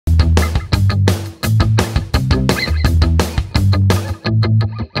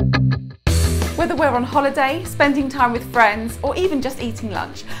we're on holiday, spending time with friends, or even just eating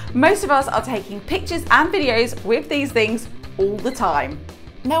lunch, most of us are taking pictures and videos with these things all the time.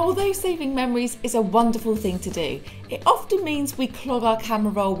 Now, although saving memories is a wonderful thing to do, it often means we clog our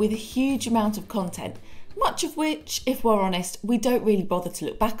camera roll with a huge amount of content, much of which, if we're honest, we don't really bother to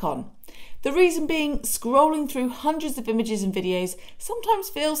look back on. The reason being, scrolling through hundreds of images and videos sometimes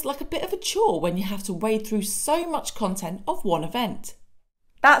feels like a bit of a chore when you have to wade through so much content of one event.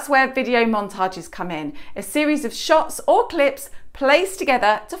 That's where video montages come in, a series of shots or clips placed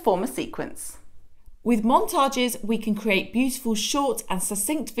together to form a sequence. With montages, we can create beautiful, short and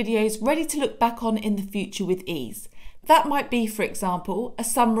succinct videos ready to look back on in the future with ease. That might be, for example, a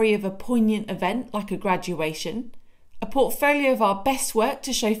summary of a poignant event like a graduation, a portfolio of our best work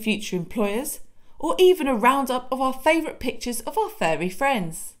to show future employers, or even a roundup of our favourite pictures of our furry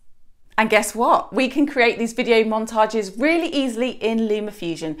friends. And guess what? We can create these video montages really easily in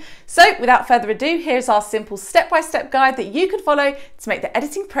LumaFusion. So without further ado, here's our simple step-by-step guide that you can follow to make the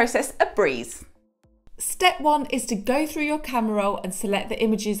editing process a breeze. Step 1 is to go through your camera roll and select the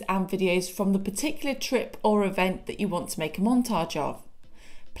images and videos from the particular trip or event that you want to make a montage of.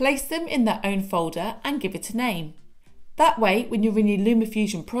 Place them in their own folder and give it a name. That way, when you're in your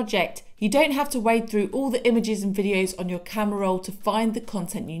LumaFusion project, you don't have to wade through all the images and videos on your camera roll to find the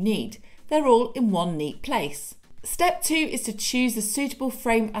content you need. They're all in one neat place. Step 2 is to choose the suitable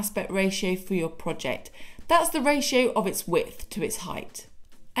frame aspect ratio for your project. That's the ratio of its width to its height.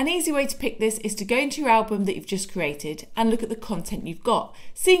 An easy way to pick this is to go into your album that you've just created and look at the content you've got,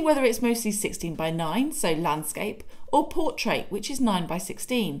 seeing whether it's mostly 16:9, so landscape, or portrait, which is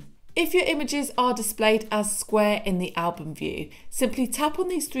 9:16. If your images are displayed as square in the album view, simply tap on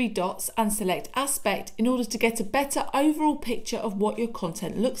these three dots and select aspect in order to get a better overall picture of what your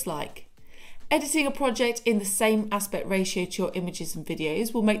content looks like. Editing a project in the same aspect ratio to your images and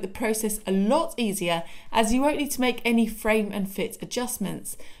videos will make the process a lot easier, as you won't need to make any frame and fit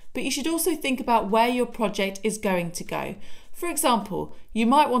adjustments. But you should also think about where your project is going to go. For example, you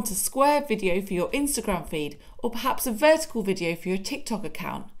might want a square video for your Instagram feed, or perhaps a vertical video for your TikTok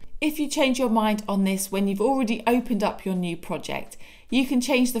account. If you change your mind on this when you've already opened up your new project, you can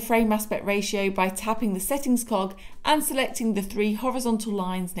change the frame aspect ratio by tapping the settings cog and selecting the three horizontal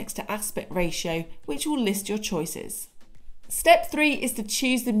lines next to aspect ratio, which will list your choices. Step 3 is to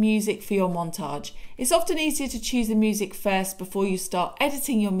choose the music for your montage. It's often easier to choose the music first before you start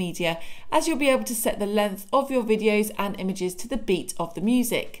editing your media, as you'll be able to set the length of your videos and images to the beat of the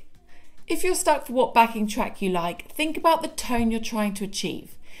music. If you're stuck for what backing track you like, think about the tone you're trying to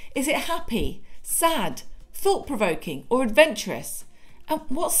achieve. Is it happy, sad, thought-provoking, or adventurous? And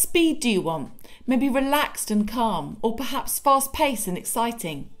what speed do you want? Maybe relaxed and calm, or perhaps fast-paced and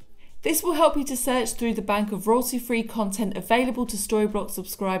exciting? This will help you to search through the bank of royalty-free content available to Storyblock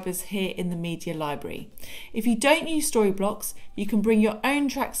subscribers here in the media library. If you don't use Storyblocks, you can bring your own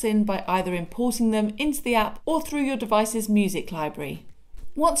tracks in by either importing them into the app or through your device's music library.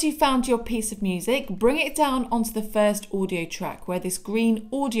 Once you've found your piece of music, bring it down onto the first audio track where this green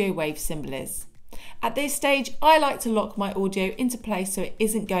audio wave symbol is. At this stage, I like to lock my audio into place so it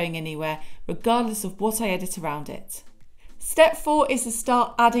isn't going anywhere, regardless of what I edit around it. Step 4 is to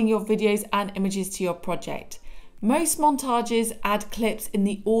start adding your videos and images to your project. Most montages add clips in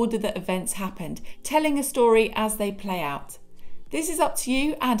the order that events happened, telling a story as they play out. This is up to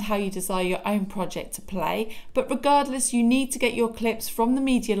you and how you desire your own project to play, but regardless, you need to get your clips from the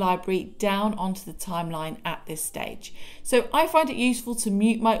media library down onto the timeline at this stage. So I find it useful to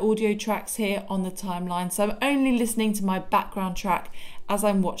mute my audio tracks here on the timeline, so I'm only listening to my background track as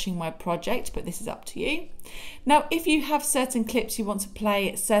I'm watching my project, but this is up to you. Now, if you have certain clips you want to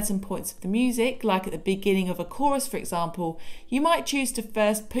play at certain points of the music, like at the beginning of a chorus, for example, you might choose to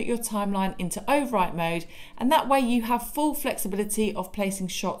first put your timeline into Overwrite mode, and that way you have full flexibility of placing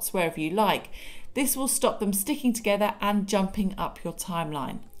shots wherever you like. This will stop them sticking together and jumping up your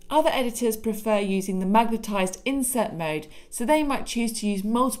timeline. Other editors prefer using the magnetized insert mode, so they might choose to use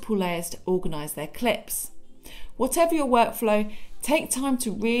multiple layers to organize their clips. Whatever your workflow, take time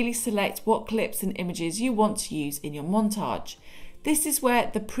to really select what clips and images you want to use in your montage. This is where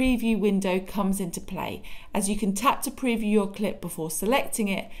the preview window comes into play, as you can tap to preview your clip before selecting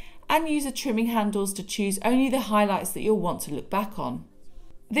it and use the trimming handles to choose only the highlights that you'll want to look back on.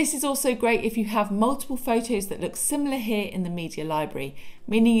 This is also great if you have multiple photos that look similar here in the media library,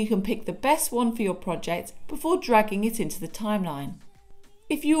 meaning you can pick the best one for your project before dragging it into the timeline.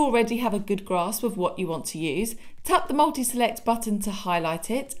 If you already have a good grasp of what you want to use, tap the multi-select button to highlight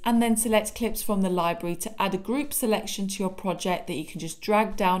it and then select clips from the library to add a group selection to your project that you can just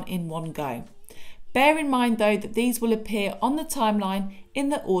drag down in one go. Bear in mind though that these will appear on the timeline in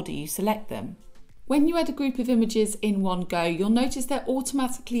the order you select them. When you add a group of images in one go, you'll notice they're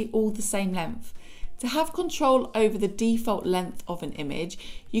automatically all the same length. To have control over the default length of an image,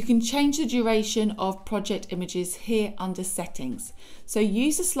 you can change the duration of project images here under settings. So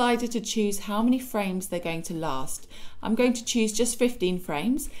use the slider to choose how many frames they're going to last. I'm going to choose just 15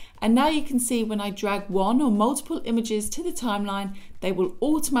 frames, and now you can see when I drag one or multiple images to the timeline, they will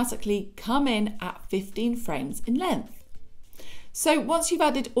automatically come in at 15 frames in length. So once you've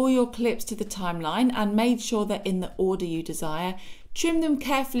added all your clips to the timeline and made sure they're in the order you desire, trim them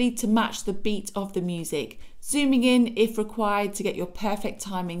carefully to match the beat of the music, zooming in if required to get your perfect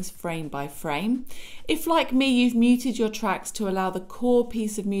timings frame by frame. If, like me, you've muted your tracks to allow the core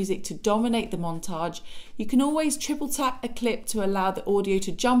piece of music to dominate the montage, you can always triple tap a clip to allow the audio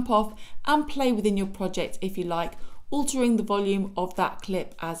to jump off and play within your project if you like, altering the volume of that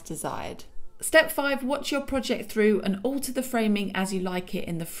clip as desired. Step 5, watch your project through and alter the framing as you like it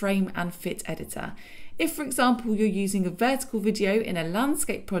in the Frame and Fit editor. If, for example, you're using a vertical video in a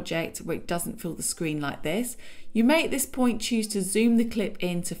landscape project where it doesn't fill the screen like this, you may at this point choose to zoom the clip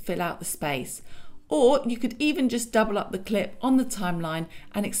in to fill out the space. Or you could even just double up the clip on the timeline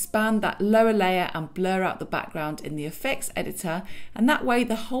and expand that lower layer and blur out the background in the effects editor, and that way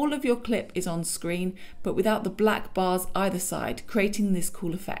the whole of your clip is on screen but without the black bars either side, creating this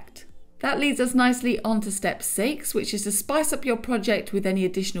cool effect. That leads us nicely on to step 6, which is to spice up your project with any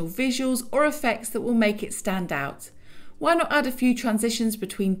additional visuals or effects that will make it stand out. Why not add a few transitions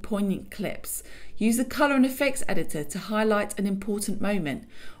between poignant clips? Use the Colour and Effects editor to highlight an important moment,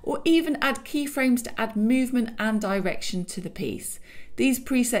 or even add keyframes to add movement and direction to the piece. These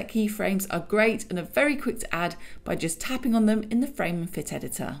preset keyframes are great and are very quick to add by just tapping on them in the Frame and Fit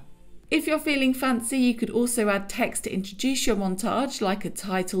editor. If you're feeling fancy, you could also add text to introduce your montage, like a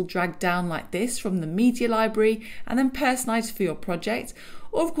title dragged down like this from the media library and then personalised for your project,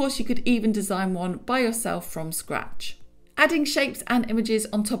 or of course you could even design one by yourself from scratch. Adding shapes and images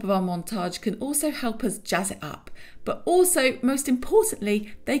on top of our montage can also help us jazz it up, but also, most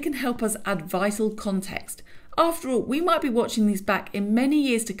importantly, they can help us add vital context. After all, we might be watching these back in many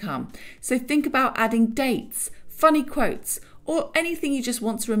years to come, so think about adding dates, funny quotes, or anything you just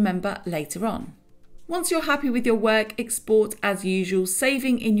want to remember later on. Once you're happy with your work, export as usual,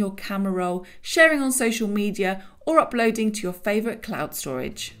 saving in your camera roll, sharing on social media, or uploading to your favourite cloud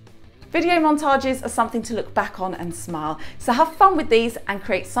storage. Video montages are something to look back on and smile, so have fun with these and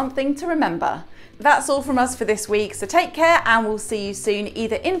create something to remember. That's all from us for this week, so take care and we'll see you soon,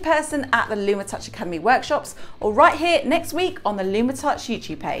 either in person at the LumaTouch Academy workshops or right here next week on the LumaTouch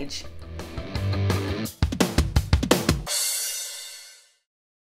YouTube page.